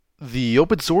The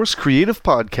Open Source Creative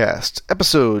Podcast,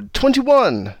 Episode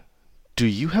 21. Do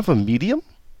you have a medium?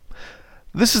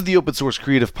 This is the Open Source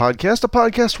Creative Podcast, a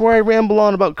podcast where I ramble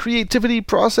on about creativity,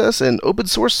 process, and open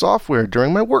source software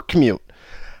during my work commute.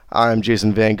 I'm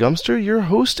Jason Van Gumster, your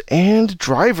host and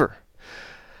driver.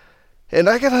 And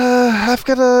I've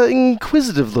got a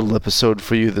inquisitive little episode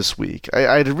for you this week.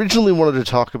 I'd originally wanted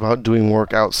to talk about doing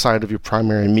work outside of your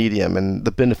primary medium and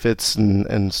the benefits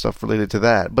and stuff related to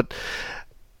that, but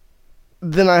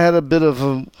then I had a bit of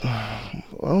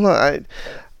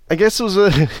I guess it was a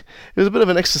bit of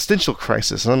an existential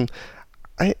crisis. I'm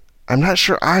not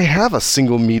sure I have a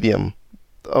single medium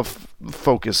of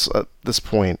focus at this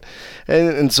point,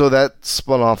 and so that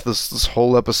spun off this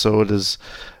whole episode as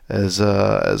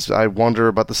I wonder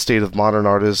about the state of modern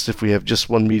artists, if we have just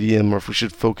one medium, or if we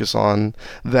should focus on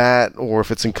that, or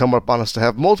if it's incumbent upon us to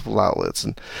have multiple outlets.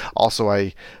 And also,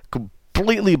 I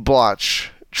completely botch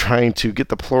trying to get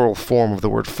the plural form of the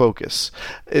word focus.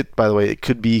 By the way, it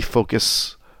could be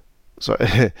focus. So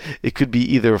it could be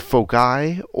either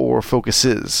foci or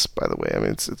focuses. By the way, I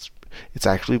mean it's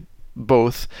actually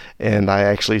both, and I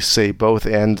actually say both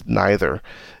and neither,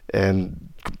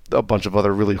 and a bunch of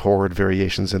other really horrid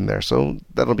variations in there. So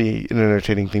that'll be an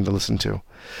entertaining thing to listen to.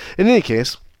 In any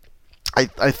case,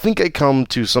 I think I come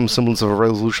to some semblance of a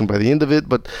resolution by the end of it,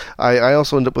 but I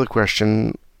also end up with a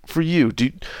question for you.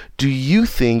 Do you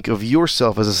think of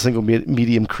yourself as a single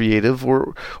medium creative,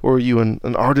 or are you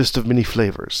an artist of many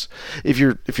flavors? If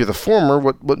you're the former,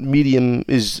 what medium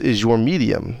is your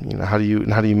medium? You know, how do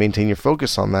you maintain your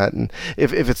focus on that? And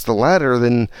if it's the latter,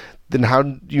 then how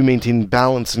do you maintain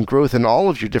balance and growth in all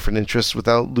of your different interests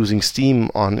without losing steam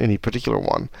on any particular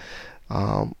one?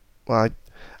 Well,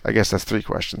 I guess that's three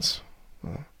questions.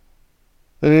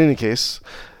 In any case,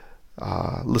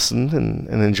 listen and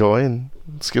enjoy, and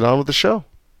let's get on with the show.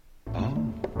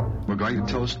 Oh, we're going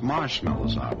to toast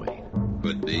marshmallows, are we?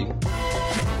 Could be.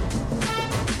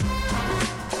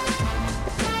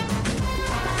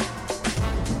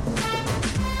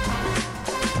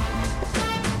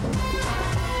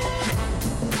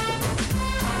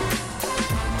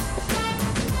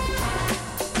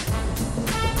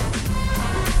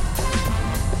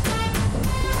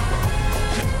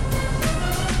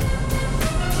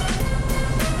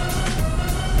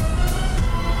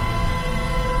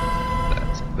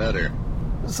 Better.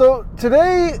 So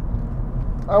today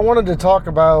I wanted to talk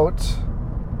about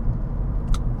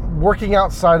working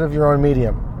outside of your own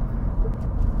medium.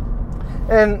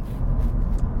 And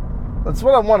that's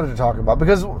what I wanted to talk about,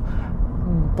 because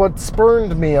what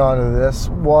spurred me onto this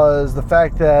was the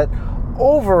fact that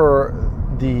over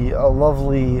the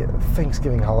lovely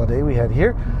Thanksgiving holiday we had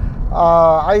here,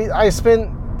 I spent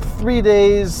 3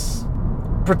 days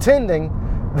pretending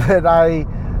that I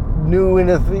knew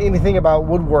anything about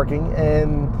woodworking,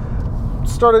 and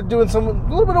started doing a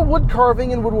little bit of wood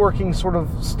carving and woodworking sort of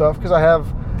stuff, because I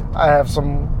have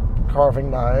some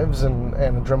carving knives and a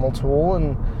Dremel tool,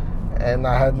 and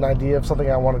I had an idea of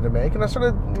something I wanted to make, and I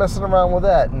started messing around with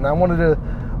that. And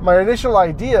my initial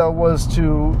idea was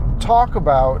to talk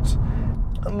about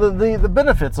the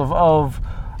benefits of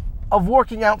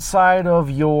working outside of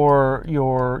your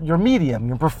medium,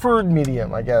 your preferred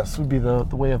medium, I guess would be the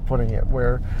way of putting it.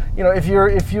 Where, you know, if you're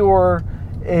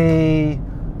an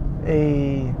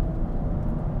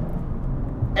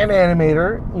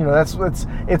animator, you know,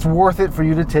 it's worth it for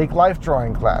you to take life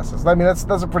drawing classes. I mean, that's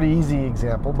a pretty easy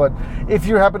example. But if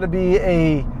you happen to be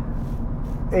a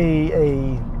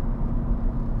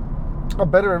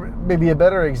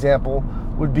better example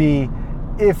would be,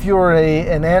 if you're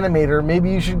an animator,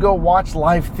 maybe you should go watch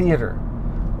live theater,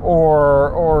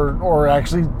 or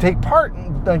actually take part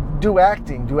in, like, do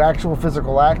actual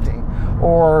physical acting,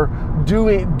 or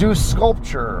do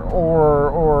sculpture,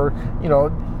 or you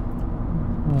know,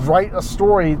 write a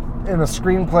story in a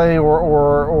screenplay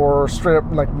or straight up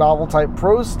like novel type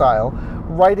prose style,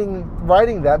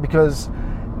 writing that, because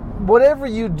whatever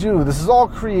you do, this is all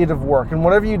creative work, and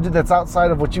whatever you do that's outside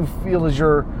of what you feel is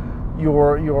your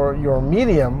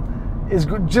medium is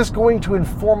just going to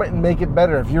inform it and make it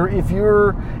better. If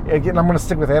you're again, I'm going to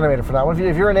stick with animator for now. If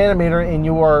you're an animator and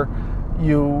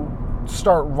you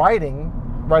start writing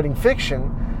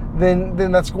fiction,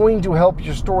 then that's going to help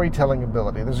your storytelling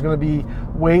ability. There's going to be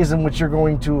ways in which you're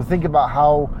going to think about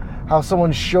how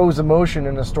someone shows emotion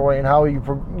in a story, and how you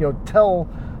tell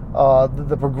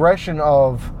the progression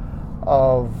of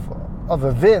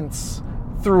events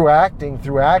through acting,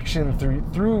 through action,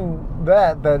 through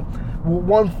that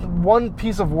one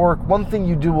piece of work, one thing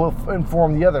you do will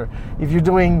inform the other. If you're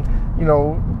doing, you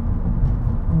know,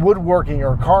 woodworking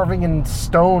or carving in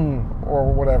stone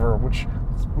or whatever, which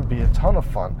would be a ton of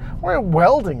fun. Or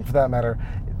welding, for that matter.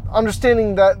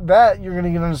 Understanding that you're going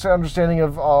to get an understanding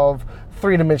of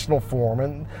three-dimensional form,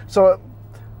 and so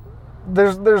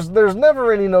there's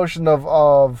never any notion of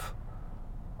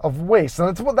waste,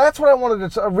 and that's what I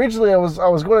wanted to. Originally, I was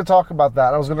going to talk about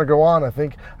that. I was going to go on. I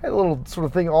think I had a little sort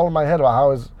of thing all in my head about how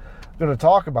I was going to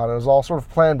talk about it. It was all sort of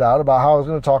planned out about how I was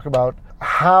going to talk about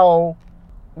how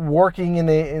working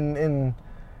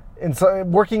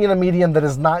working in a medium that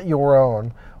is not your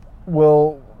own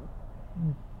will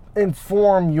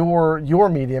inform your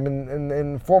medium and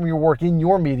inform your work in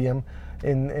your medium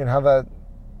and how that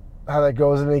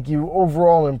goes and make you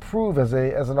overall improve as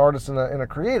an artist and a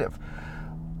creative.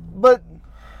 But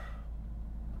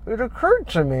it occurred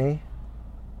to me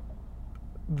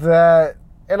that,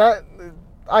 and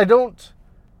I don't,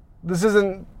 this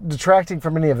isn't detracting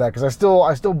from any of that, because I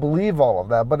still believe all of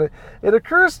that, but it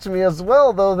occurs to me as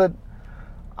well, though, that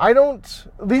I don't,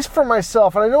 at least for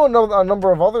myself, and I know a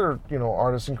number of other,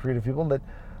 artists and creative people, that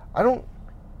I don't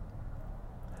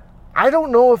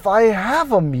know if I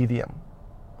have a medium.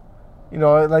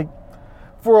 Like,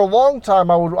 for a long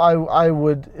time, I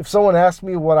would, if someone asked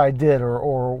me what I did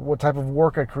or what type of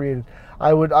work I created,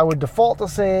 I would default to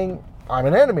saying I'm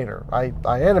an animator. I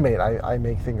animate. I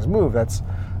make things move.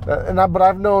 But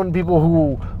I've known people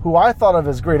who I thought of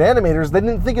as great animators. They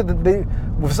didn't think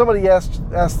if somebody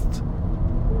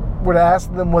would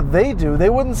ask them what they do,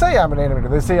 they wouldn't say I'm an animator.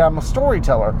 They say I'm a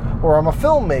storyteller, or I'm a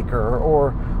filmmaker,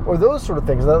 or those sort of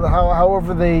things.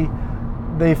 However they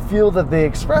feel that they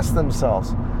express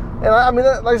themselves. And I mean,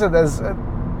 like I said,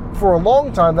 for a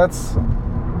long time, that's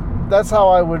how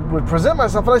I would present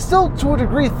myself. And I still, to a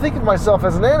degree, think of myself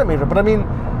as an animator. But I mean,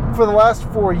 for the last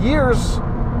 4 years,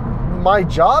 my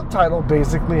job title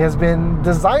basically has been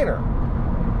designer,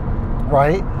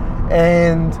 right?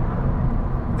 And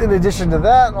in addition to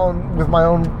that, with my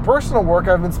own personal work,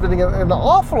 I've been spending an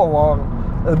awfully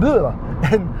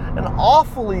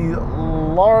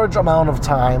large amount of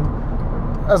time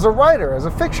as a writer, as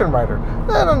a fiction writer,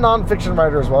 and a non-fiction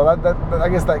writer as well. That I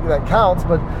guess that counts.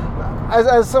 But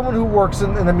as someone who works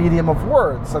in the medium of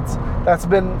words, that's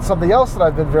been something else that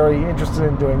I've been very interested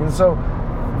in doing. And so,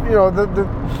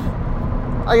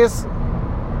 I guess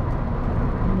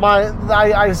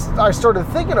I started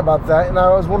thinking about that, and I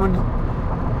was wondering,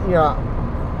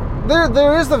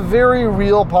 there is a very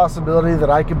real possibility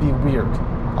that I could be weird.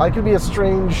 I could be a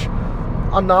strange,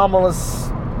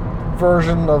 anomalous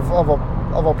version of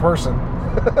a person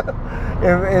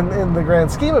in the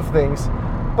grand scheme of things.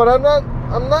 But I'm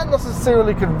not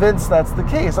necessarily convinced that's the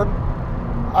case. The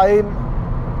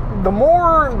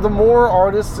more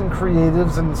artists and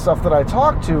creatives and stuff that I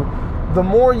talk to, the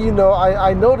more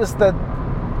I notice that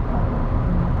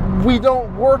we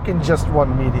don't work in just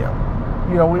one medium.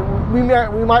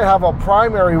 We might have a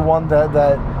primary one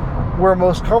that we're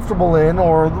most comfortable in,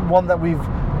 or one that we've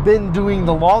been doing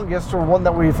the longest, or one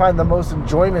that we find the most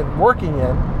enjoyment working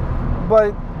in.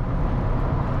 But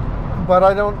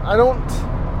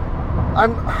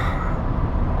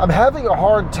I'm having a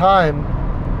hard time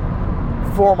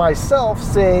for myself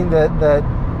saying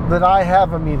that I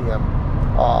have a medium.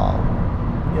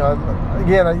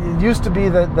 Again, it used to be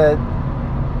that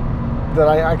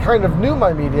I kind of knew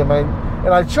my medium,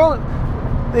 and I chose.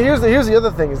 Here's the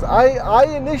other thing: is I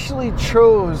initially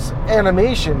chose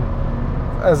animation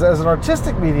as an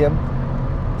artistic medium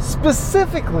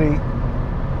specifically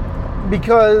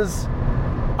because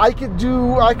I could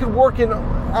work in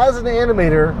as an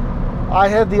animator.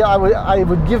 I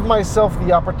would give myself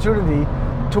the opportunity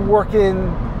to work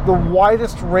in the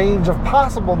widest range of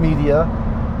possible media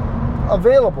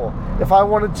available. If I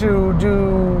wanted to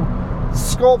do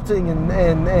sculpting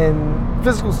and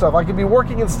physical stuff, I could be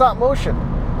working in stop motion,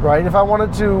 right? If I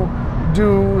wanted to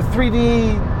do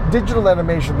 3D digital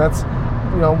animation, that's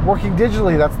working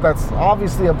digitally, that's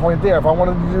obviously a point there. If I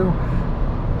wanted to do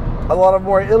a lot of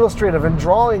more illustrative and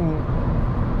drawing,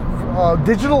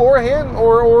 digital or hand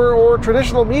or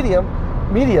traditional media,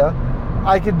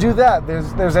 I could do that.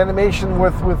 There's animation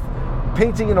with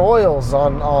painting in oils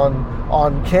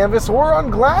on canvas or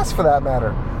on glass, for that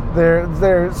matter.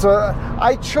 So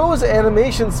I chose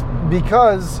animations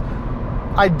because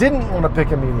I didn't want to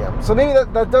pick a medium. So maybe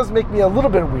that does make me a little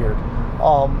bit weird.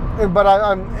 But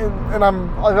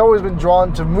I've always been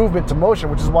drawn to movement, to motion,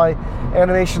 which is why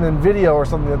animation and video are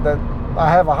something that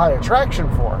I have a high attraction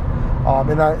for.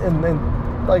 And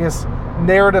I guess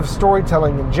narrative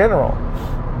storytelling in general.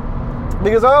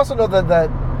 Because I also know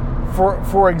that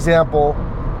for example,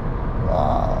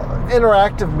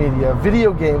 interactive media,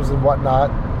 video games and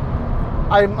whatnot,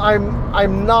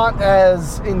 I'm not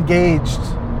as engaged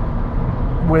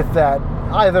with that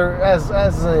either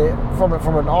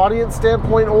from an audience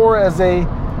standpoint or as a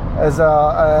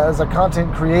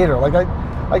content creator. Like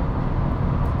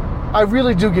I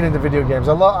really do get into video games.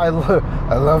 I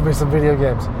love me some video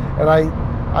games, and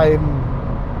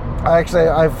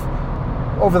I've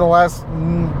over the last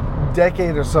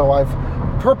decade or so, I've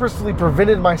purposely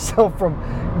prevented myself from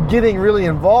getting really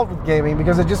involved with gaming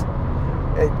because it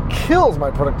kills my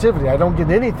productivity. I don't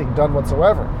get anything done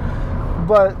whatsoever.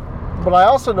 But I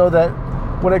also know that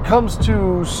when it comes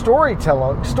to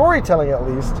storytelling at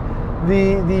least,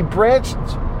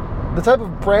 the type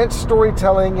of branch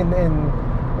storytelling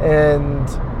and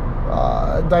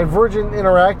divergent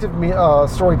interactive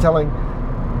storytelling,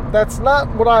 that's not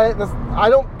what I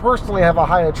don't personally have a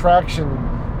high attraction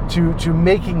to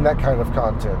making that kind of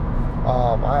content.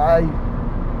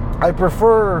 I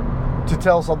prefer to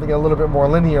tell something a little bit more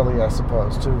linearly, I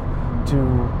suppose, to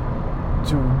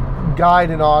guide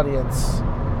an audience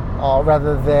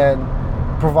rather than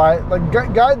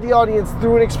guide the audience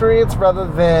through an experience rather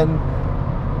than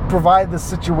provide the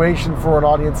situation for an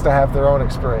audience to have their own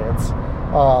experience.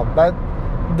 That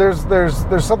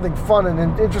there's something fun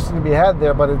and interesting to be had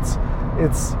there, but it's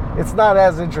not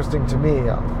as interesting to me,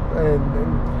 and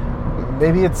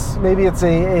maybe it's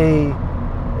a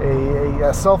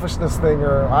selfishness thing,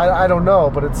 or I don't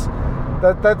know, but it's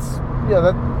that's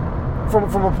that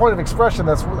from a point of expression,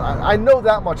 that's I know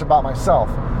that much about myself.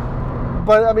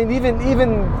 But I mean, even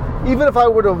if I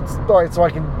were to, all right, so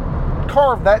I can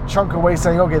carve that chunk away,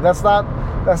 saying, okay, that's not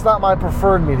my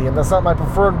preferred medium, that's not my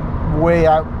preferred way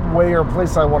or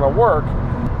place I want to work,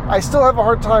 I still have a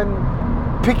hard time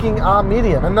picking a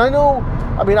medium. And I know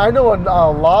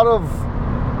a lot of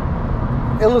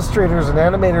illustrators and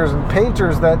animators and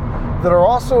painters that are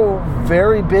also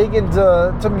very big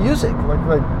into music,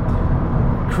 like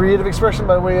creative expression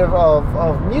by way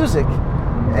of music.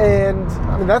 And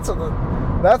I mean, that's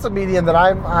a medium that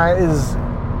I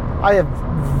have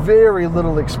very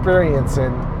little experience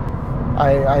in.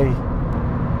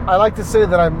 I like to say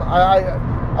that I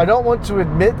don't want to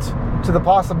admit to the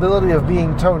possibility of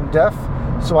being tone deaf,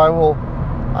 so I will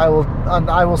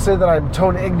say that I'm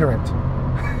tone ignorant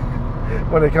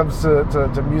when it comes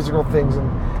to musical things,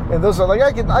 and those are like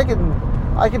I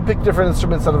can pick different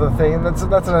instruments out of the thing, and that's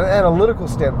an analytical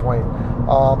standpoint.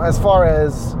 As far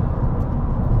as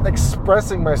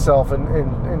expressing myself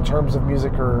in terms of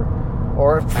music or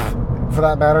for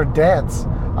that matter dance,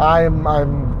 I'm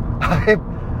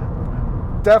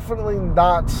definitely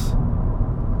not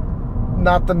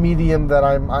the medium that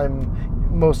I'm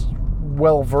most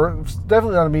well versed.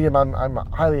 Definitely not a medium I'm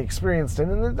highly experienced in.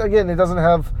 And again, it doesn't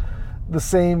have the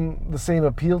same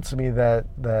appeal to me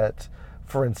that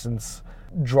for instance,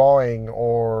 drawing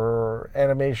or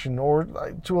animation or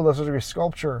to a lesser degree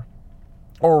sculpture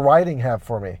or writing have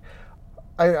for me.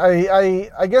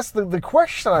 I guess the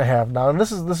question I have now, and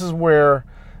this is where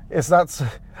it's not.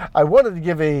 I wanted to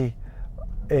give an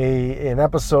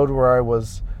episode where I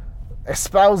was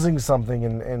espousing something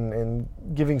and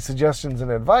giving suggestions and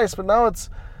advice, but now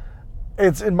it's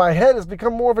in my head. It's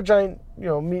become more of a giant,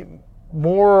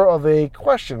 more of a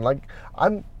question. Like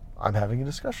I'm having a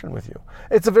discussion with you.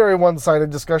 It's a very one-sided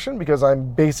discussion because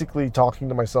I'm basically talking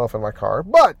to myself in my car.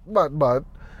 But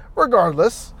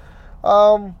regardless,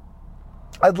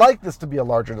 I'd like this to be a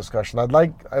larger discussion. I'd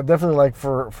definitely like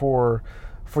for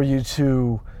you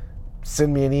to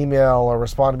send me an email or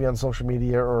respond to me on social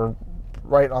media or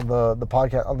write on the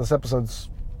podcast on this episode's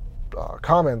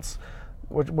comments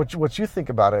what you think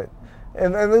about it.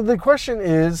 And the question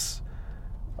is,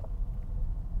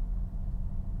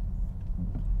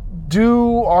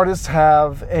 do artists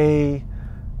have do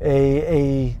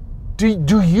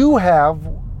you have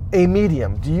a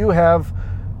medium?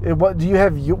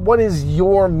 What is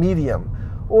your medium?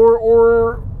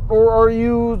 Or are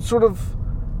you sort of,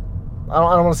 I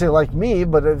don't want to say like me,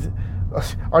 but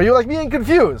are you like me and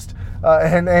confused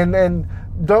and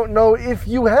don't know if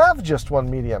you have just one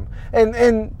medium?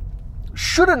 And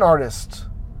should an artist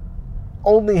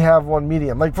only have one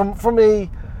medium? Like from a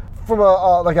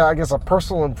I guess a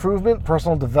personal improvement,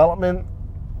 personal development,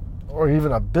 or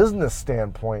even a business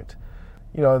standpoint,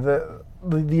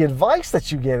 the advice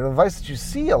that you get, the advice that you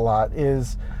see a lot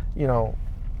is,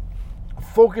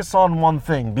 focus on one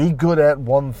thing, be good at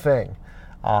one thing,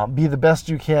 be the best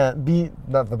you can, be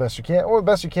not the best you can, or the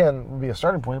best you can would be a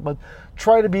starting point, but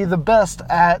try to be the best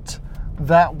at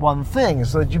that one thing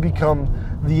so that you become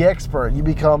the expert, you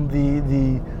become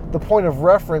the point of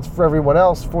reference for everyone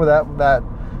else for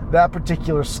that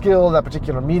particular skill, that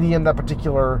particular medium, that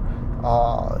particular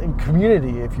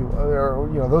community, if you, or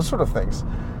those sort of things.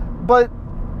 But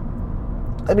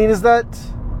I mean, is that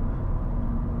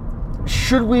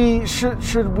should we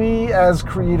as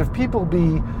creative people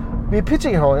be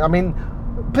pigeonholing? I mean,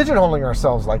 pigeonholing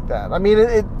ourselves like that. I mean,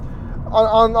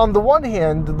 on the one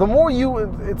hand, the more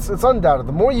it's undoubted,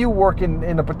 the more you work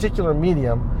in a particular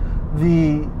medium,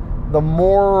 the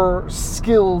more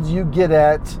skilled you get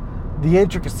at the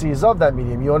intricacies of that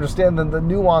medium. You understand the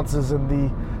nuances and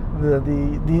the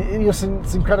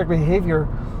idiosyncratic behavior.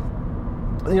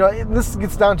 You know, this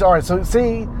gets down to, all right, so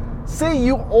say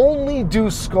you only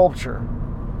do sculpture,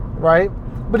 right?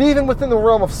 But even within the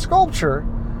realm of sculpture,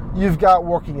 you've got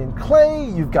working in clay,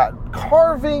 you've got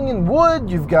carving in wood,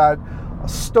 you've got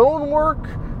stonework,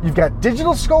 you've got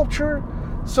digital sculpture.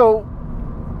 So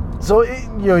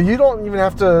you don't even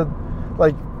have to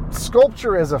like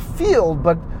sculpture as a field,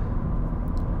 but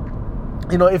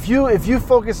if you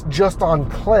focus just on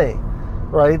clay,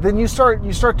 right, then you start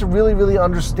to really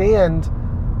understand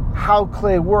how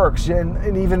clay works,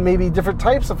 and even maybe different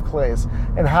types of clays,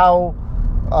 and how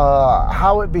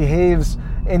it behaves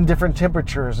in different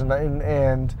temperatures,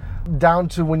 and down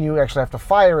to when you actually have to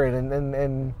fire it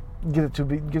and get it to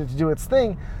do its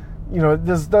thing.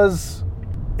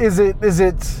 Is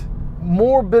it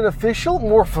more beneficial,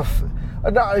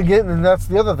 again, and that's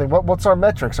the other thing. What's our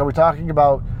metrics? Are we talking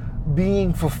about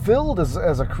being fulfilled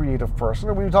as a creative person?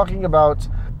 Or are we talking about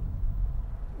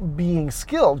being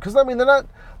skilled? Because I mean,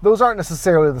 those aren't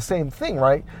necessarily the same thing,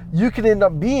 right? You could end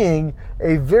up being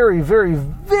a very, very,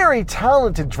 very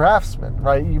talented draftsman,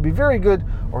 right? You'd be very good,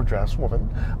 or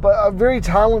draftswoman, but a very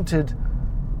talented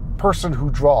person who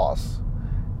draws,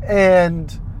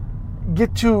 and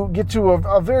get to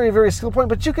a very, very skilled point,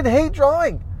 but you could hate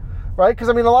drawing, right? Because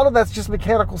I mean, a lot of that's just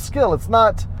mechanical skill. It's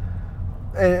not,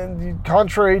 and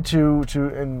contrary to,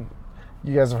 and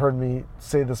you guys have heard me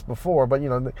say this before, but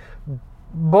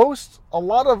a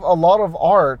lot of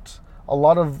art, a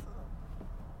lot of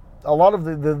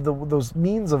those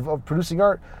means of producing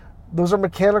art, those are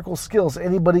mechanical skills.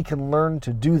 Anybody can learn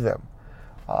to do them,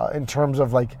 in terms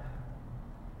of like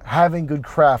having good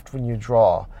craft when you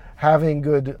draw, having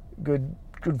good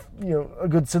a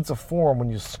good sense of form when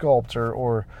you sculpt,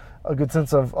 or a good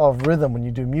sense of rhythm when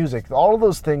you do music. All of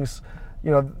those things,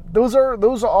 those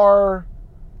are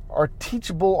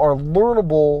teachable, are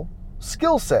learnable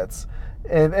skill sets.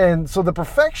 And so the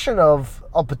perfection of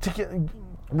a particular,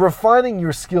 refining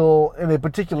your skill in a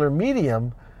particular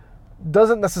medium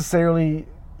doesn't necessarily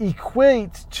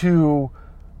equate to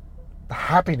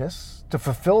happiness, to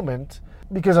fulfillment,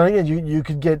 because again, you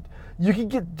could get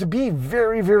to be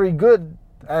very, very good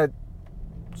at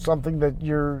something that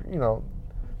you're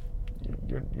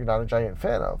not a giant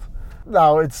fan of.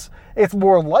 Now it's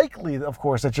more likely, of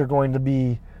course, that you're going to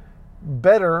be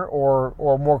better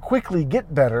or more quickly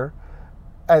get better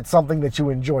at something that you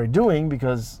enjoy doing,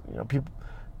 because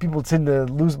people tend to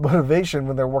lose motivation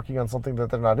when they're working on something that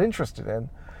they're not interested in.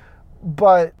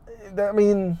 But I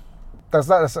mean, that's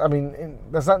not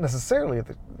necessarily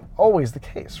always the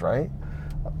case, right?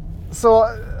 So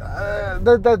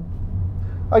that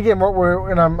again,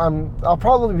 I'll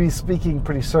probably be speaking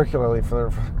pretty circularly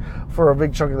for a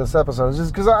big chunk of this episode,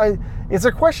 just because it's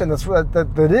a question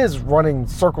that is running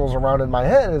circles around in my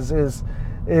head. Is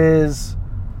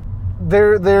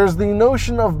there's the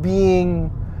notion of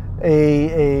being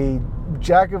a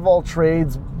jack of all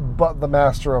trades but the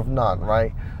master of none,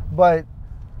 right? But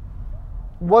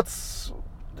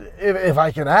if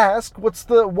I can ask, what's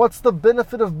the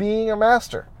benefit of being a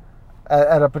master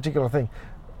at a particular thing?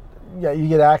 Yeah, you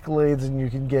get accolades, and you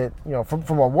can get,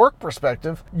 from a work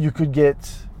perspective, you could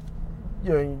get,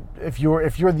 if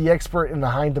you're the expert in the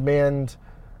high demand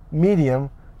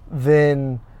medium,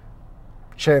 then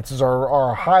chances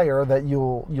are higher that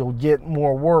you'll get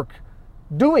more work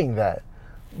doing that.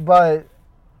 But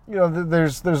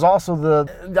there's also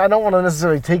I don't want to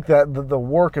necessarily take the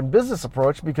work and business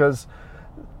approach, because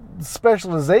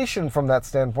specialization from that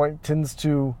standpoint tends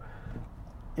to,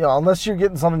 unless you're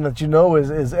getting something that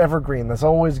is evergreen, that's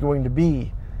always going to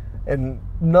be, and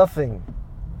nothing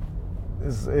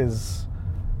is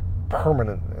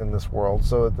permanent in this world.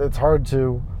 So it's hard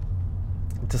to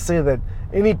say that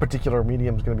any particular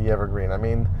medium is going to be evergreen. I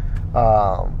mean,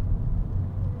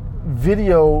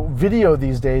 video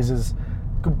these days is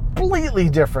completely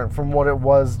different from what it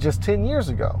was just 10 years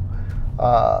ago.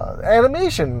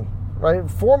 Animation, right?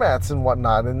 Formats and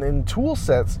whatnot, and tool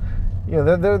sets.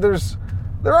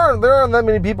 There aren't that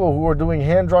many people who are doing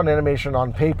hand-drawn animation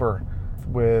on paper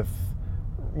with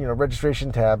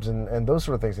registration tabs and those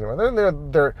sort of things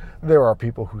anymore. There are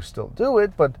people who still do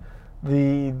it, but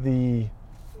the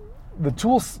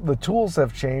tools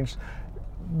have changed.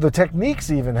 The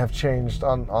techniques even have changed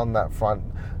on that front.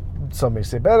 Some may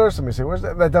say better, some may say worse.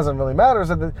 That doesn't really matter.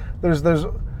 There's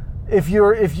if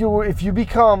you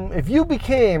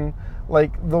became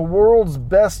like the world's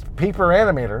best paper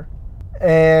animator,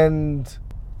 and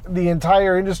the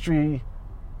entire industry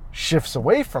shifts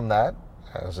away from that,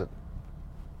 as it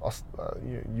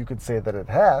you could say that it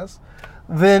has,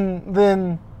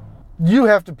 then you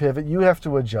have to pivot, you have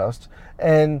to adjust,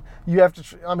 and you have to.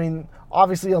 I mean,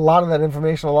 obviously, a lot of that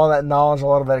information, a lot of that knowledge, a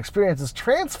lot of that experience is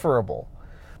transferable,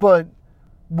 but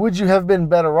would you have been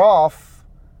better off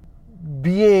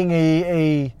being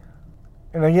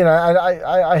and again,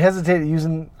 I hesitate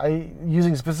using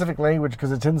specific language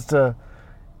because it tends to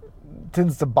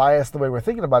bias the way we're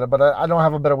thinking about it, but I don't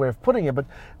have a better way of putting it. But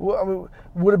I mean,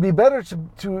 would it be better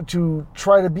to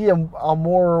try to be a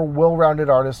more well-rounded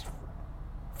artist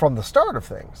from the start of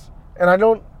things? And I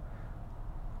don't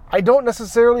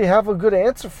necessarily have a good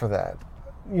answer for that.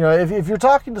 You know, if you're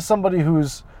talking to somebody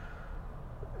who's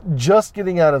just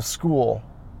getting out of school,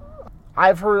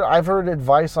 I've heard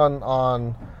advice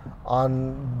on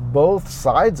both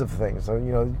sides of things. You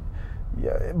know,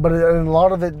 yeah, but a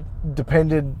lot of it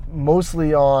depended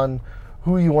mostly on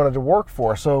who you wanted to work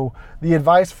for. So the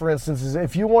advice, for instance, is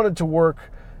if you wanted to work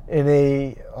in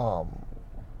a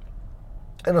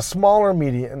smaller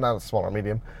medium, not a smaller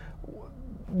medium,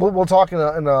 we'll talk in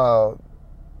a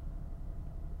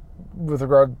with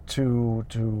regard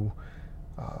to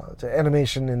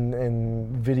animation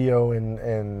and video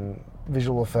and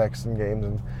visual effects and games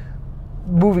and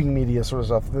moving media sort of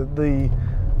stuff.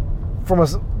 From a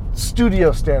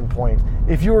studio standpoint,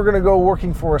 if you were going to go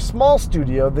working for a small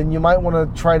studio, then you might want to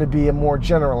try to be a more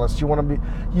generalist. You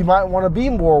might want to be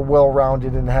more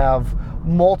well-rounded and have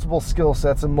multiple skill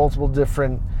sets and multiple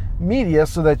different media,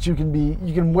 so that you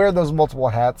can wear those multiple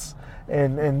hats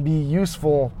and be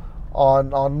useful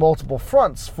on multiple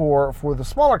fronts for the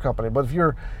smaller company. But if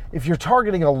you're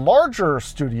targeting a larger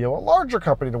studio, a larger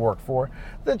company to work for,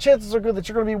 then chances are good that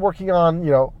you're going to be working on,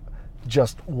 you know,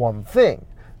 just one thing,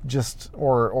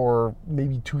 or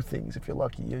maybe two things if you're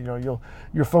lucky. You know,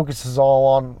 your focus is all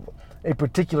on a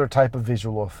particular type of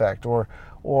visual effect, or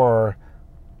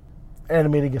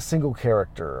animating a single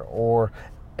character, or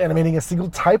animating a single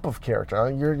type of character.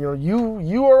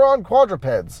 You are on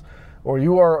quadrupeds, or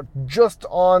you are just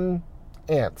on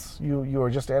ants. You are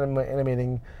just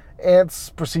animating ants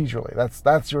procedurally.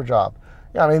 That's your job.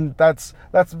 Yeah, I mean that's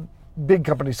big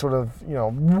companies sort of, you know,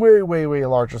 way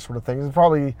larger sort of things. And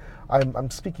probably I'm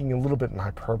speaking a little bit in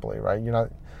hyperbole, right?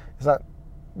 It's not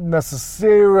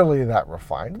necessarily that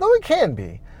refined, though it can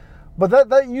be. But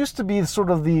that used to be sort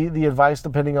of the advice,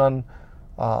 depending on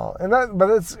but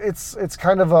it's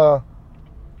kind of a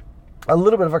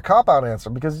little bit of a cop-out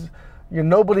answer, because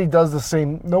nobody does the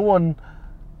same. No one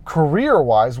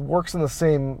career-wise works in the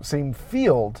same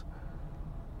field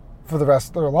for the rest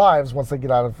of their lives once they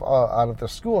get out of their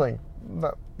schooling.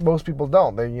 Most people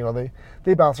don't. They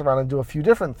bounce around and do a few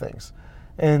different things.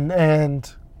 And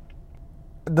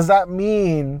does that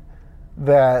mean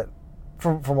that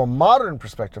from a modern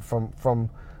perspective, from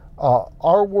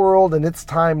our world and its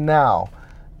time now,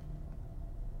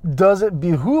 does it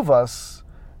behoove us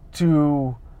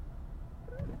to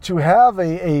have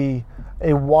a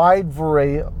wide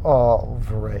variety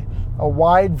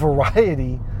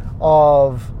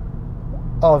of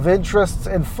interests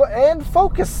and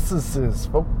focuses?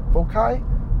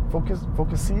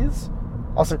 Focuses?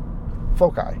 I'll say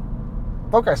foci.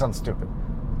 Foci sounds stupid.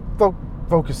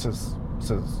 Focuses.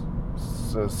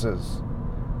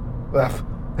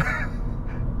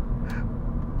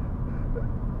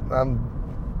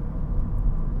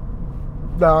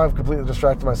 Now I've completely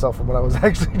distracted myself from what I was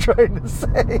actually trying to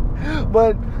say.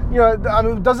 But I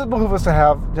mean, does it behoove us to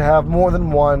have more than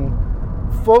one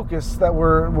focus that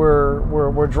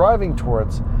we're driving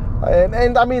towards?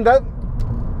 And I mean that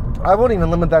I won't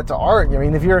even limit that to art. I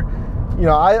mean, if you're,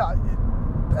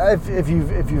 if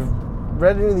you've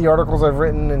read any of the articles I've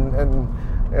written and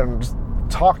just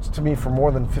talked to me for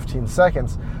more than 15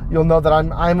 seconds, you'll know that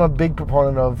I'm a big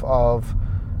proponent of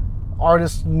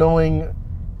artists knowing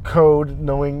code,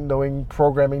 knowing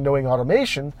programming, knowing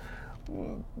automation,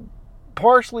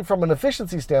 partially from an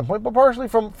efficiency standpoint, but partially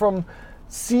from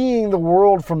seeing the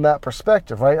world from that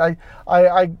perspective, right?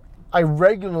 I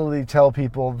regularly tell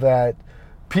people that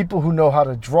people who know how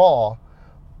to draw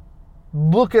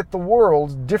look at the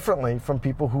world differently from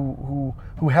people who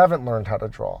haven't learned how to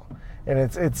draw, and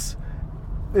it's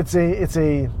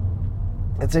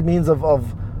a means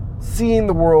of seeing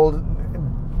the world,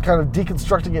 kind of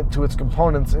deconstructing it to its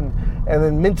components, and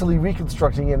then mentally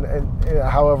reconstructing it and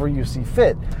however you see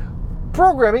fit.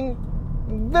 Programming,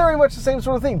 very much the same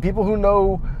sort of thing. People who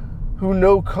know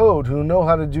code, who know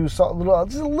how to do just a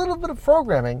little bit of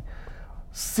programming,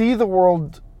 see the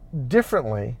world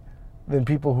differently than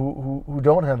people who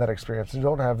don't have that experience, who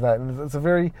don't have that. And it's a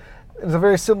very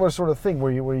similar sort of thing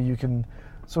where you can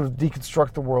sort of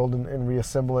deconstruct the world and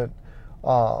reassemble it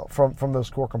from those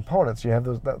core components. You have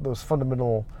those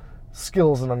fundamental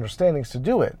skills and understandings to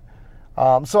do it.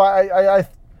 So I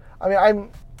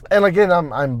mean,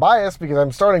 I'm biased because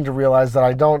I'm starting to realize that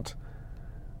I don't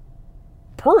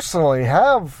personally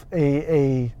have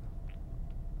a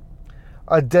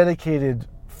dedicated,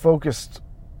 focused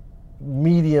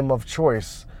medium of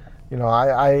choice. You know,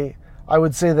 I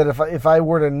would say that if I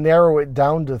were to narrow it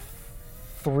down to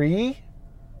 3,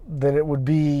 then it would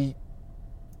be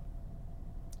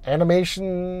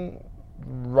animation,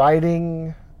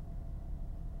 writing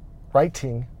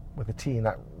with a T,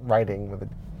 not writing with a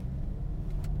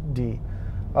D,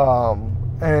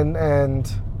 and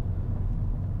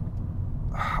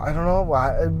I don't know.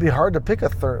 It'd be hard to pick a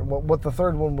third. What the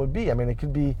third one would be? I mean, it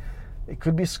could be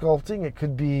sculpting. It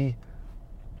could be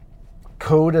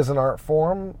code as an art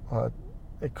form.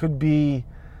 It could be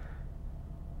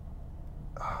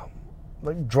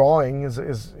like drawing is an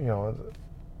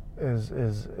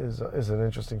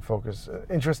interesting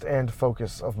interest and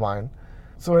focus of mine.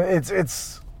 So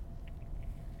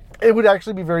it would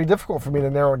actually be very difficult for me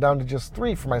to narrow it down to just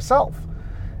 3 for myself,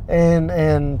 and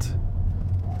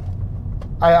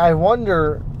I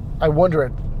wonder it a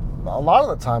lot of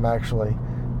the time actually,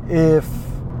 if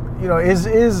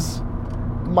is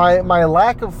my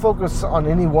lack of focus on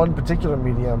any one particular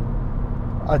medium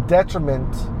a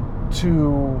detriment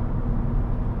to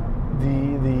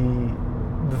the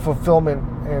fulfillment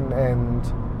and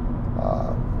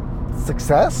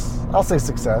success. I'll say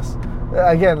success.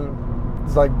 Again,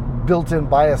 it's like built-in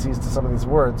biases to some of these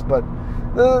words, but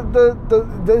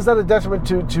is that a detriment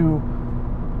to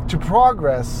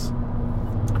progress,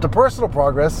 to personal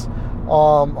progress,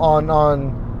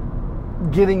 on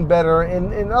getting better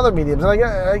in other mediums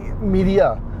and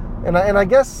media, and I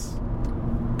guess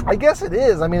it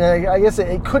is. I mean, I guess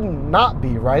it couldn't not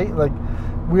be, right? Like,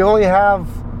 we only have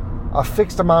a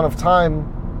fixed amount of time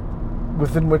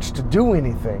within which to do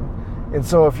anything, and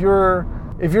so if you're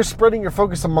spreading your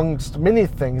focus amongst many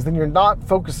things, then you're not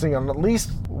focusing on at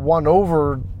least one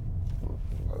over.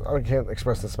 I can't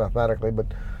express this mathematically, but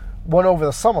 1 over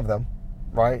the sum of them,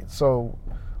 right? So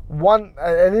one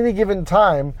at any given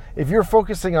time, if you're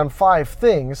focusing on 5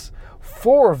 things,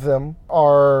 4 of them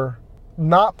are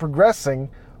not progressing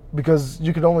because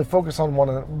you can only focus on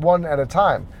one at a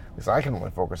time. At least I can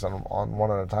only focus on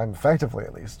one at a time, effectively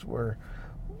at least, or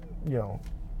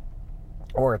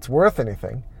it's worth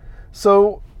anything.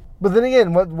 So, but then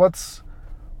again, what's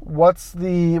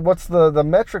the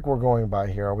metric we're going by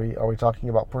here? Are we talking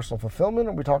about personal fulfillment?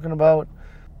 Are we talking about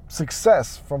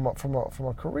success from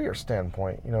a career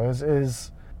standpoint?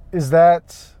 Is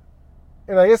that?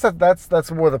 And I guess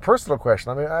that's more the personal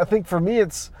question. I mean, I think for me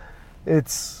it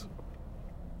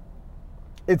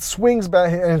swings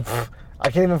back, and I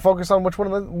can't even focus on which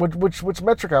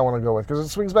metric I want to go with, because it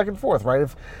swings back and forth, right?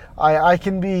 If I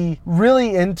can be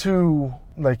really into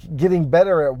like getting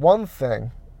better at one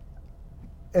thing,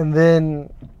 and then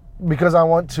because I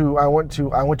want to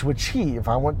achieve,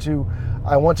 I want to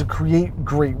create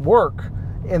great work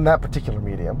in that particular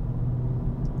medium.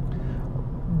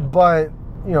 But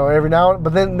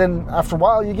but then after a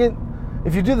while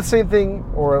if you do the same thing,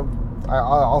 or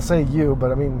I'll say you,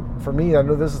 but I mean for me, I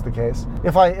know this is the case.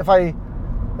 If I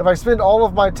spend all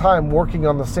of my time working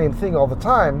on the same thing all the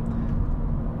time,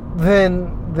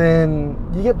 then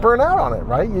you get burnt out on it,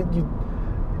 right? You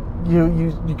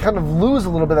kind of lose a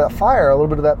little bit of that fire, a little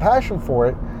bit of that passion for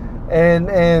it, and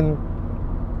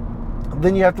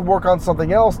then you have to work on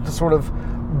something else to sort of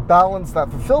balance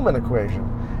that fulfillment equation.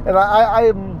 And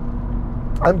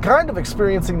I'm kind of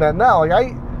experiencing that now.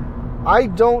 Like I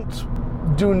don't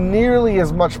do nearly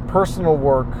as much personal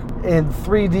work in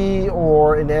 3D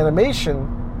or in animation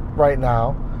right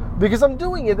now because I'm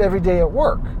doing it every day at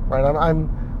work, right?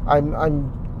 I'm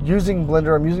using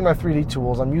Blender, I'm using my 3D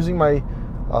tools, I'm using my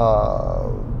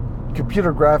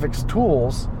computer graphics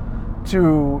tools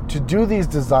to do these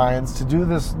designs, to do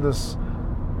the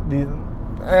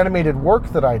animated work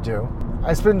that I do.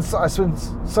 I spend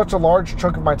such a large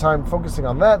chunk of my time focusing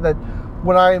on that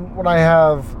when I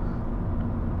have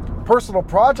personal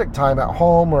project time at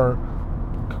home or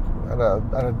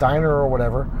at a diner or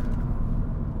whatever,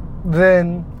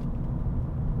 then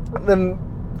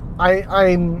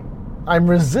I'm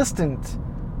resistant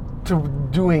to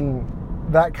doing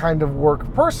that kind of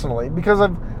work personally because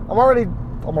I'm already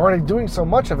doing so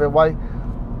much of it. Why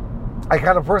I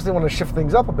kind of personally want to shift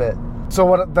things up a bit.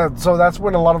 So that's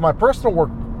when a lot of my personal work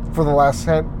for the last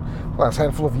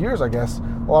handful of years, I guess,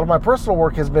 a lot of my personal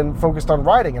work has been focused on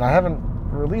writing, and I haven't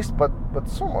released, but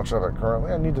so much of it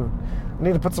currently. I need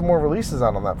to put some more releases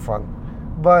out on that front.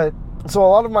 But so a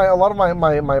lot of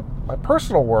my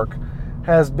personal work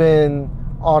has been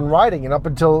on writing, and up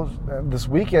until this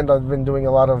weekend, I've been doing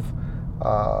a lot of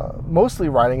mostly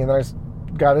writing, and then I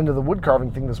got into the wood carving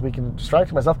thing this week and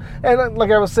distracted myself. And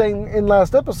like I was saying in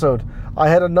last episode, I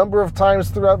had a number of times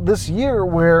throughout this year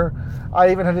where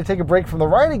I even had to take a break from the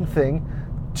writing thing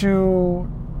to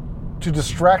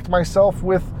distract myself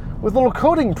with little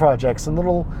coding projects and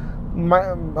little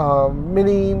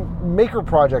mini maker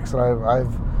projects that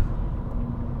I've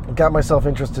got myself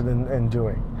interested in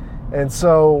doing. And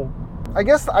so I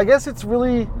guess it's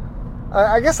really,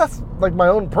 I guess that's like my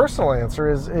own personal answer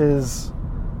is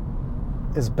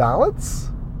balance,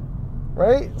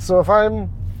 right? So if I'm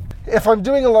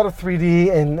doing a lot of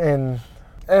 3D and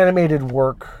animated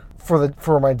work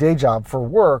for my day job for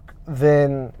work,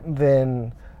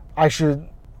 then I should,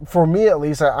 for me at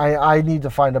least, I need to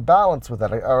find a balance with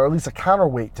that, or at least a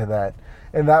counterweight to that,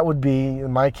 and that would be,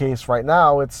 in my case right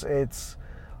now, it's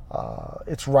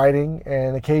writing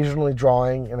and occasionally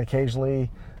drawing and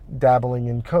occasionally dabbling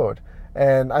in code.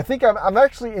 And I think I'm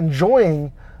actually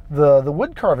enjoying the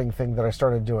wood carving thing that I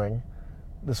started doing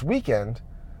this weekend.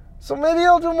 So maybe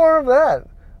I'll do more of that.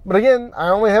 But again, I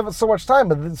only have so much time.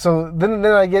 But so then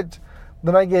I get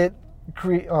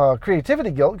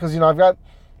creativity guilt, because I've got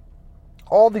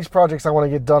all these projects I want to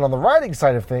get done on the writing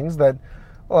side of things. That,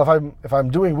 well, if I'm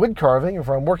doing wood carving, if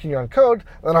I'm working on code,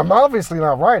 then I'm obviously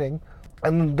not writing.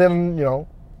 And then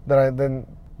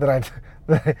then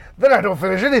I don't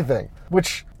finish anything,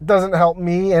 which doesn't help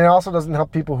me, and it also doesn't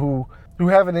help people who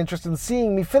have an interest in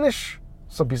seeing me finish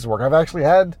some piece of work. I've actually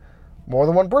had more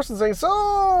than one person saying,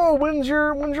 "So, when's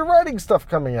your writing stuff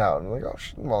coming out?" And I'm like,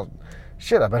 "Oh,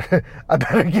 shit! I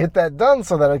better get that done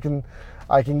so that I can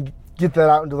get that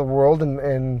out into the world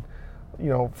and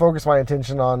focus my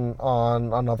attention on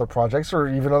other projects or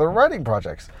even other writing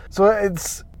projects." So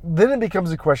then it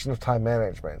becomes a question of time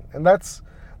management, and that's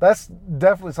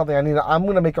definitely something I'm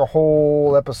going to make a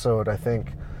whole episode, I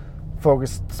think,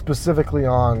 focused specifically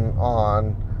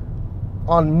on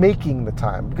making the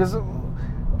time. Because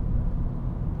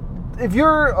if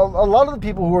you're a lot of the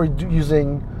people who are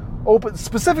using open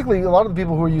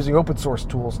source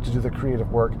tools to do the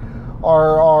creative work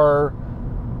are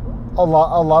a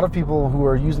lot of people who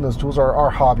are using those tools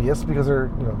are hobbyists, because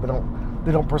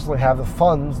they don't personally have the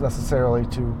funds necessarily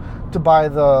to buy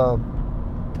the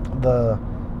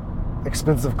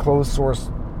expensive closed source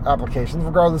applications,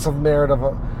 regardless of merit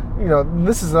of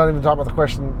this is not even talking about the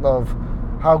question of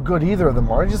how good either of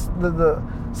them are. Just the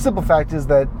simple fact is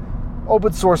that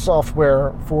open source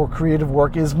software for creative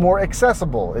work is more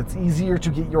accessible. It's easier to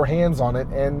get your hands on it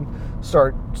and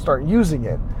start using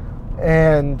it.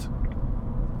 And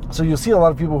so you'll see a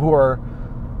lot of people who are,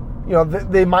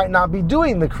 they might not be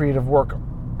doing the creative work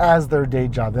as their day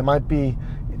job. They might be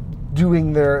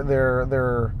doing their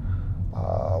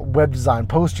web design,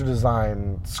 poster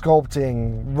design,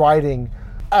 sculpting, writing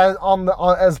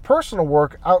as personal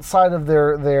work outside of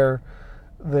their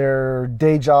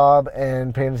day job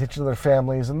and paying attention to their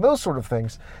families and those sort of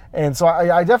things. And so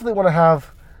I definitely want to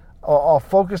have a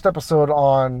focused episode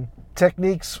on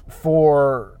techniques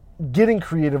for getting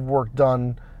creative work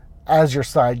done as your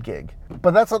side gig.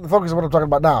 But that's not the focus of what I'm talking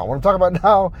about now. What I'm talking about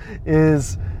now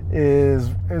is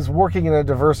working in a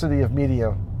diversity of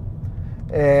media.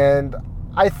 And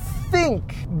I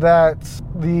think that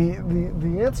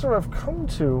the answer I've come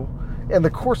to in the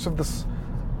course of this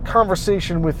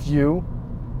conversation with you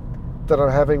that I'm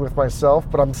having with myself,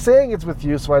 but I'm saying it's with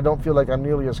you so I don't feel like I'm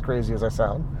nearly as crazy as I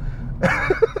sound,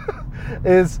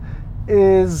 is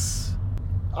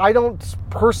I don't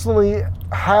personally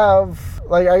have,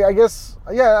 like, I guess,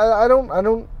 yeah, I don't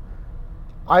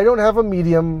have a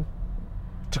medium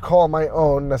to call my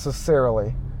own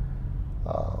necessarily.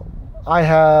 I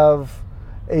have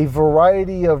a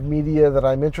variety of media that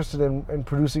I'm interested in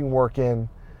producing work in,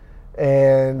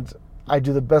 and I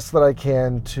do the best that I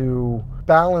can to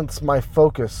balance my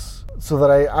focus so that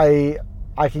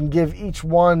I can give each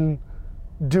one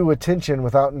due attention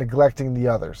without neglecting the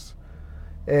others.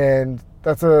 And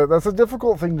that's a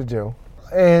difficult thing to do.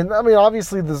 And I mean,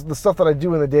 obviously the stuff that I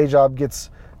do in the day job gets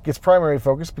primary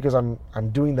focus because I'm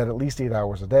doing that at least 8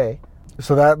 hours a day.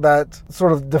 So that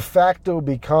sort of de facto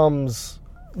becomes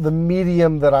the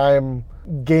medium that I'm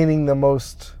gaining the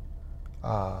most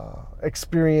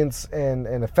experience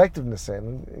and effectiveness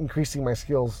in, increasing my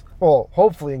skills. Well,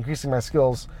 hopefully increasing my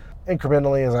skills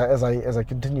incrementally as I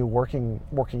continue working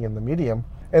in the medium.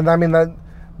 And I mean that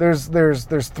there's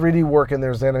 3D work and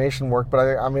there's animation work, but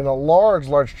I mean a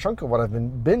large chunk of what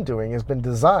I've been doing has been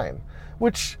design,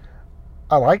 which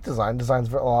I like design.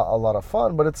 Design's a lot of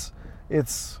fun, but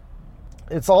it's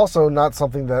also not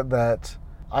something that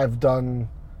I've done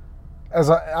it's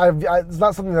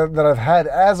not something that I've had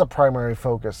as a primary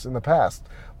focus in the past.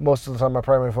 Most of the time, my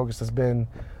primary focus has been,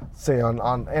 say,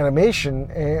 on animation,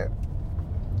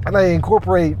 and I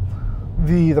incorporate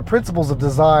the principles of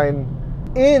design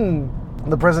in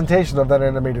the presentation of that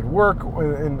animated work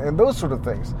and those sort of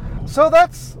things. So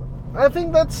I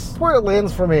think that's where it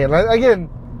lands for me. And again,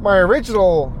 my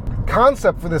original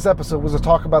concept for this episode was to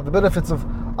talk about the benefits of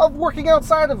working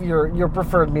outside of your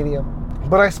preferred medium.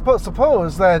 But I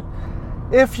suppose that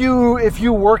if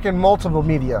you work in multiple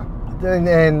media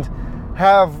and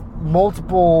have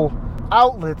multiple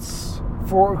outlets,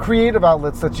 for creative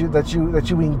outlets that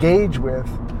you engage with,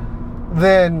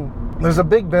 then there's a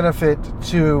big benefit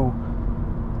to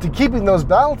keeping those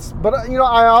balanced. But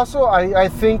I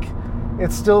think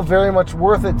it's still very much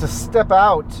worth it to step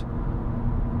out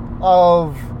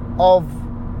of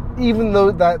even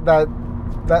though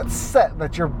that set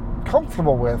that you're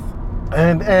comfortable with,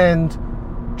 and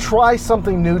try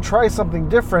something new, try something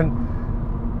different,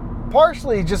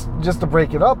 partially just to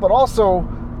break it up, but also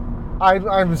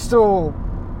I'm still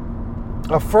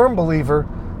a firm believer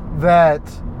that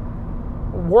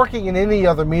working in any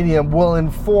other medium will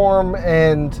inform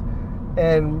and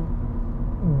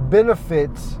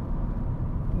benefit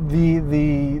the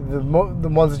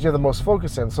ones that you're the most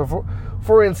focused in. So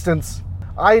for instance,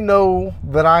 I know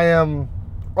that I am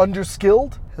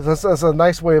underskilled. That's a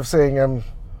nice way of saying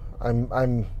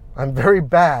I'm very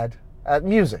bad at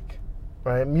music,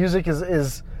 right? Music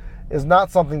is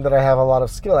not something that I have a lot of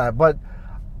skill at, but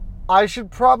I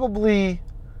should probably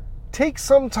take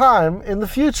some time in the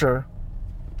future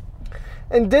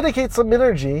and dedicate some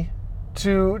energy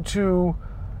to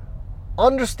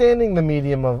understanding the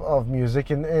medium of music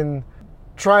and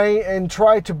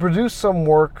try to produce some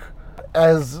work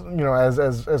as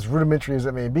rudimentary as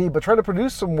it may be, but try to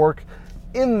produce some work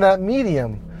in that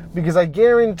medium, because I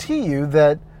guarantee you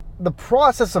that the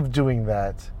process of doing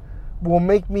that will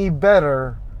make me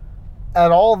better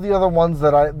at all the other ones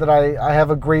that I have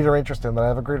a greater interest in, that I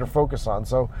have a greater focus on.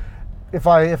 So if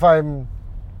I'm,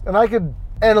 and I could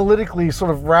analytically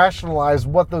sort of rationalize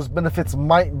what those benefits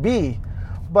might be,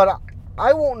 but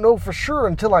I won't know for sure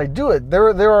until I do it.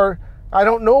 I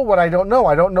don't know what I don't know.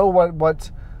 I don't know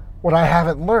what I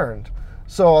haven't learned.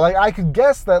 So I could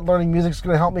guess that learning music is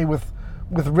going to help me with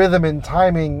rhythm and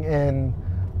timing and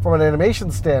from an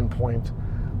animation standpoint,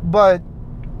 but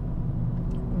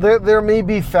there may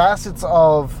be facets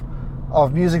of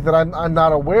music that I'm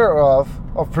not aware of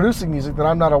producing music that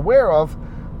I'm not aware of,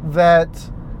 that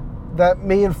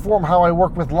may inform how I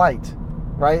work with light,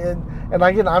 right? And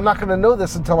again, I'm not going to know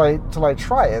this until I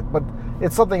try it, but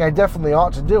it's something I definitely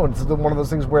ought to do. And it's one of those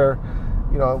things where,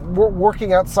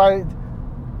 working outside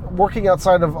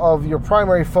of your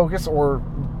primary focus or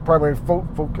primary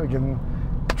again,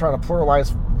 trying to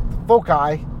pluralize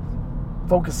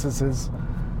focuses,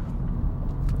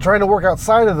 trying to work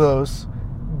outside of those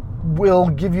will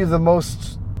give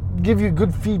you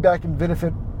good feedback and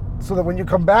benefit, so that when you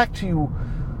come back to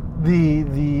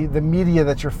the media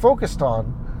that you're focused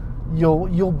on,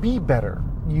 you'll be better.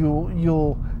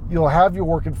 You'll have your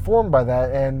work informed by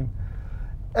that, and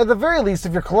at the very least,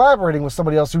 if you're collaborating with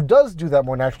somebody else who does do that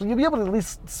more naturally, you'll be able to at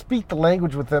least speak the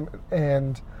language with them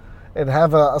and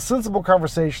have a sensible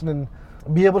conversation and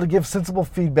be able to give sensible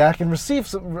feedback and receive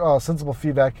sensible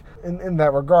feedback in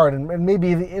that regard, and maybe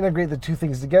even integrate the two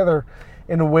things together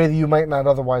in a way that you might not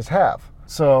otherwise have.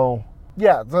 So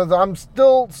yeah, I'm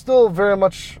still very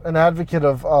much an advocate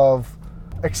of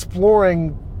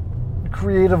exploring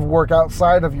creative work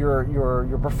outside of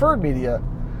your preferred media,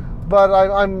 but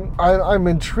I'm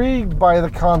intrigued by the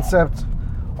concept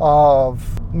of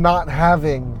not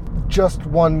having just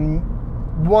one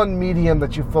medium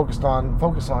that you focus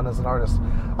on as an artist.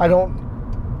 I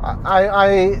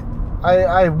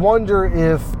wonder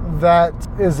if that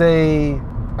is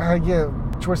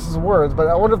choices of words, but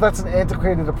I wonder if that's an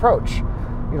antiquated approach.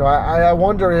 I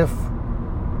wonder if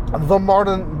the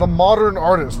modern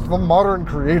artist, the modern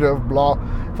creative, blah,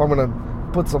 if I'm going to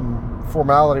put some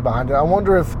formality behind it, I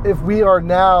wonder if we are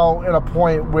now at a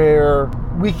point where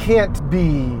we can't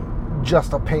be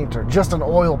just a painter, just an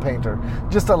oil painter,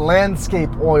 just a landscape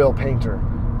oil painter,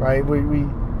 right? We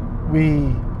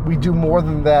do more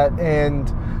than that,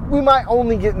 and we might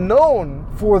only get known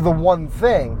for the one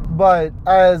thing, but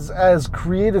as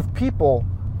creative people,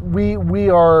 we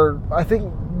are, I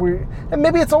think and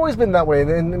maybe it's always been that way,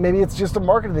 and maybe it's just a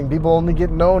marketing thing. People only get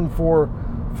known for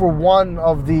one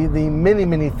of the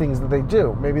many things that they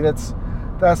do. Maybe that's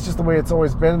just the way it's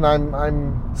always been, and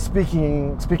I'm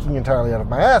speaking entirely out of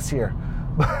my ass here.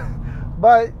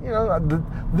 But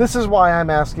this is why I'm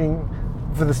asking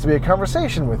for this to be a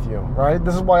conversation with you, right?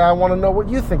 This is why I want to know what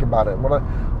you think about it.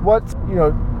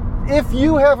 If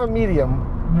you have a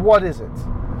medium, what is it?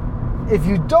 If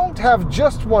you don't have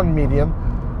just one medium,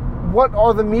 what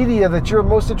are the media that you're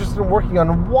most interested in working on?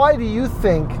 And why do you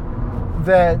think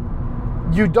that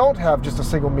you don't have just a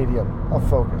single medium of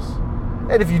focus?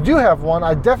 And if you do have one,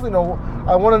 I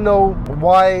want to know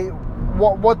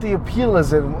what the appeal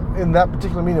is in that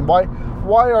particular medium.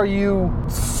 Why are you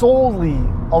solely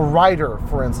a writer,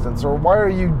 for instance? Or why are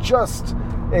you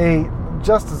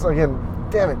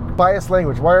biased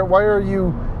language. Why are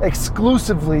you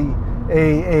exclusively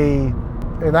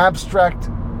an abstract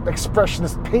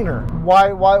expressionist painter?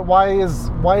 Why is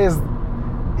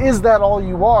that all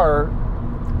you are?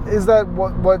 Is that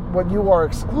what you are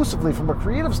exclusively from a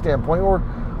creative standpoint,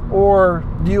 or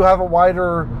do you have a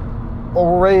wider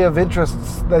array of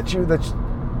interests that you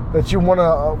want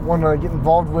to get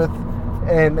involved with,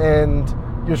 and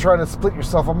you're trying to split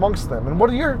yourself amongst them? And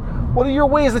what are your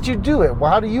ways that you do it?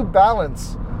 Well, how do you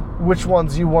balance which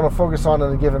ones you want to focus on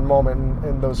in a given moment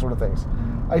and those sort of things?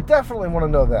 I definitely want to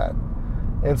know that.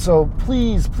 And so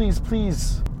please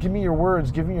give me your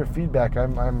words, give me your feedback.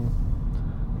 I'm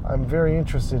very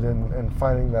interested in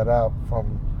finding that out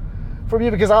from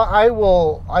you, because I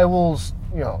will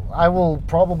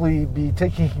probably be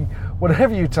taking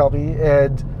whatever you tell me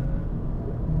and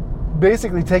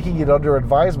basically taking it under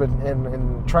advisement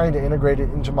and trying to integrate it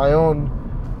into my own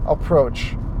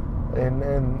approach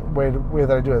and way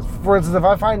that I do it. For instance,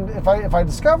 if I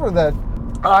discover that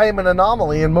I am an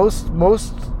anomaly and most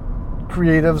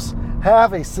creatives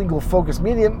have a single focus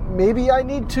medium, maybe I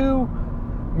need to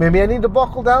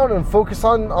buckle down and focus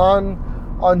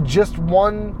on just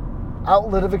one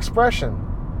outlet of expression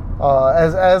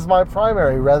as my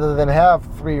primary, rather than have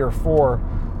 3 or 4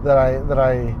 that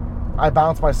I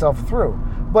bounce myself through.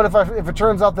 But if it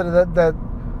turns out that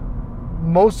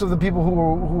most of the people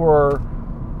who are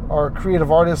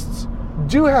creative artists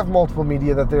do have multiple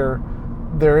media that they're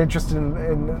interested in,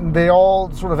 and they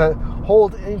all sort of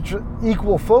hold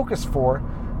equal focus for,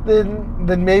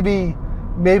 then maybe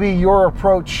your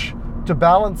approach to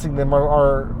balancing them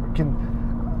can,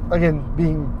 again,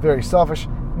 being very selfish,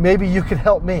 maybe you can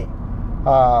help me.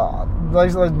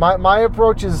 My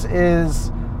approach is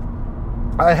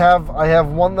I have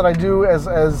one that I do as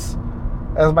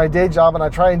my day job, and I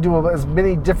try and do as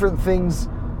many different things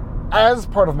as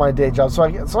part of my day job. So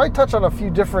I touch on a few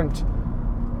different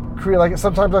like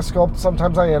sometimes I sculpt,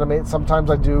 sometimes I animate, sometimes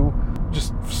I do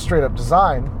just straight up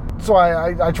design. So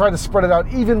I try to spread it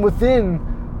out even within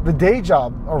the day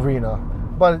job arena,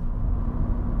 but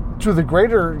to the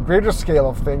greater scale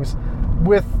of things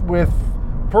with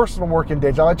personal work and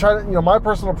day job. I try to, my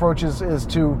personal approach is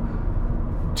to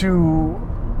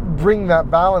bring that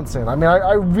balance in. I mean,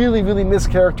 I really, really miss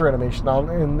character animation now,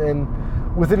 and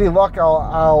with any luck,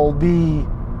 I'll be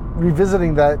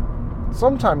revisiting that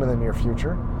sometime in the near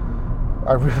future.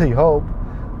 I really hope.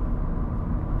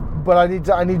 But I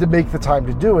need to make the time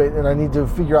to do it, and I need to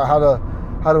figure out how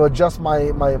to adjust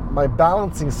my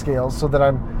balancing scales so that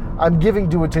I'm giving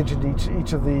due attention to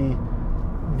each of the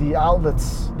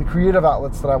outlets, the creative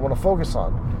outlets that I want to focus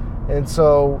on. And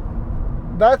so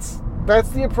that's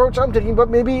the approach I'm taking, but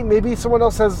maybe someone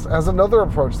else has another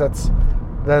approach that's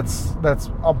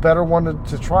a better one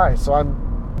to try. So I'm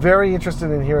very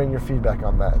interested in hearing your feedback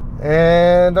on that.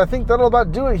 And I think that'll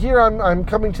about do it here. I'm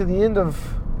coming to the end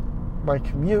of my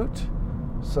commute,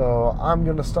 so I'm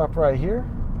going to stop right here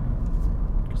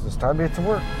because it's time to get to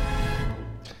work.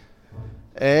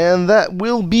 And that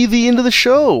will be the end of the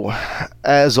show.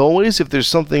 As always, if there's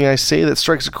something I say that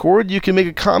strikes a chord, you can make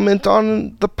a comment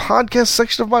on the podcast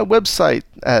section of my website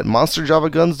at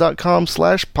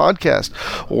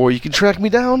monsterjavaguns.com/podcast. Or you can track me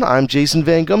down. I'm Jason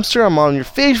Van Gumster. I'm on your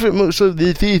favorite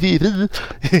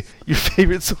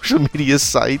social media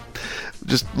site.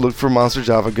 Just look for Monster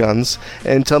Java Guns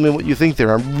and tell me what you think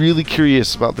there. I'm really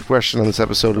curious about the question on this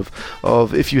episode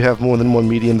of if you have more than one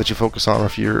medium that you focus on, or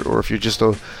if you're just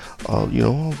a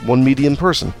one medium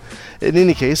person. In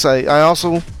any case, I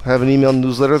also have an email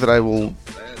newsletter that I will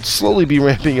slowly be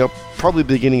ramping up, probably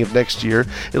the beginning of next year.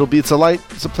 It's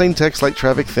a plain text, light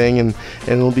traffic thing, and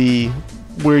it'll be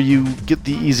where you get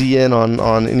the easy in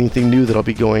on anything new that I'll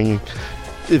be going,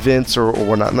 events or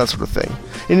whatnot, and that sort of thing.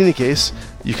 In any case,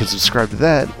 you can subscribe to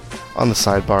that on the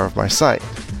sidebar of my site.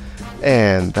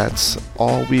 And that's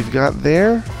all we've got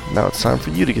there. Now it's time for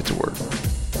you to get to work.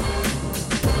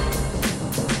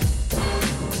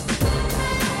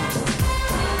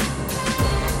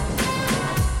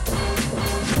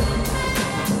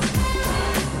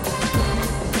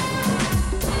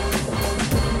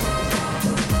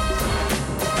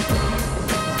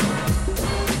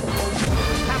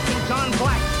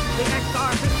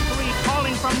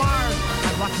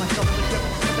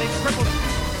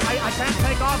 I can't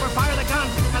take off or fire the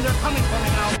guns, and they're coming for me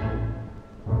now.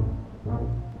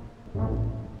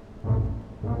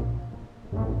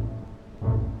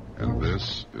 And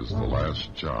this is the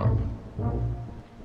last job.